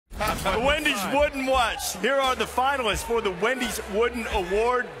The Wendy's Wooden Watch. Here are the finalists for the Wendy's Wooden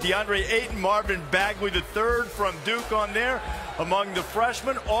Award. DeAndre Ayton, Marvin Bagley III from Duke on there among the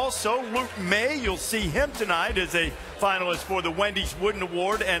freshmen. Also, Luke May, you'll see him tonight as a finalist for the Wendy's Wooden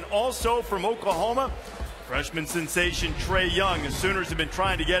Award. And also from Oklahoma, freshman sensation Trae Young. The Sooners have been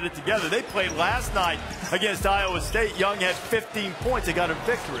trying to get it together. They played last night against Iowa State. Young had 15 points. They got a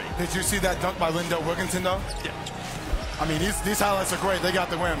victory. Did you see that dunk by Lindell Wigginton, though? Yeah. I mean, these highlights are great. They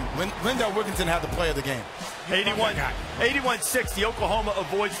got the win. Lindell Wigginton had the play of the game. 81-60. Oklahoma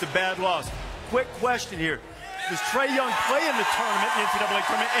avoids the bad loss. Quick question here. Does Trae Young play in the tournament, the NCAA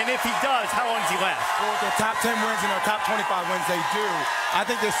tournament? And if he does, how long does he last? Well, their top 10 wins and their top 25 wins, they do. I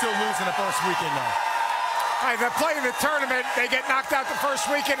think they still lose in the first weekend, though. All right, they're playing the tournament. They get knocked out the first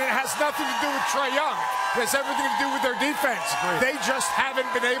weekend, and it has nothing to do with Trae Young. It has everything to do with their defense. They just haven't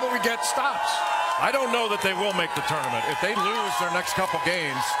been able to get stops. I don't know that they will make the tournament. If they lose their next couple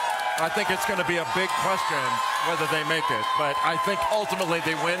games, I think it's going to be a big question whether they make it. But I think ultimately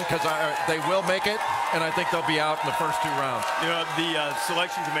they win because they will make it, and I think they'll be out in the first 2 rounds. You know, the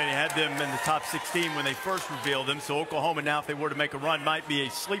selection committee had them in the top 16 when they first revealed them. So Oklahoma now, if they were to make a run, might be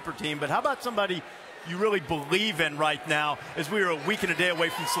a sleeper team. But how about somebody you really believe in right now, as we are a week and a day away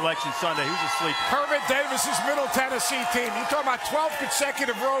from Selection Sunday? Who's a sleeper? Kermit Davis's Middle Tennessee team. You're talking about 12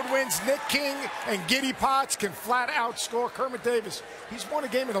 consecutive road wins. Nick King and Giddy Potts can flat outscore Kermit Davis. He's won a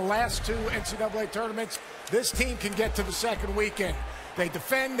game in the last 2 NCAA tournaments. This team can get to the second weekend. They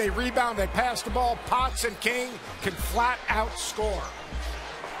defend, they rebound, they pass the ball. Potts and King can flat outscore.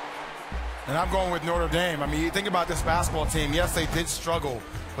 And I'm going with Notre Dame. I mean, you think about this basketball team. Yes, they did struggle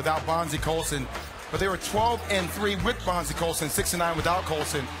without Bonzie Colson, but they were 12-3 with Bonzie Colson, 6-9 without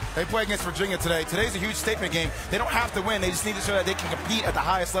Colson. They play against Virginia today. Today's a huge statement game. They don't have to win. They just need to show that they can compete at the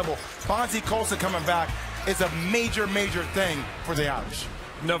highest level. Bonzie Colson coming back is a major, major thing for the Irish.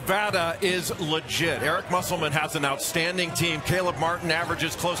 Nevada is legit. Eric Musselman has an outstanding team. Caleb Martin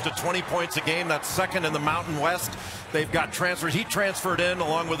averages close to 20 points a game. That's second in the Mountain West. They've got transfers. He transferred in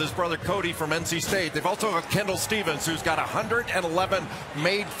along with his brother Cody from NC State. They've also got Kendall Stevens, who's got 111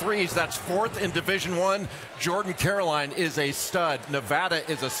 made threes. That's 4th in Division I. Jordan Caroline is a stud. Nevada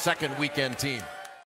is a second weekend team.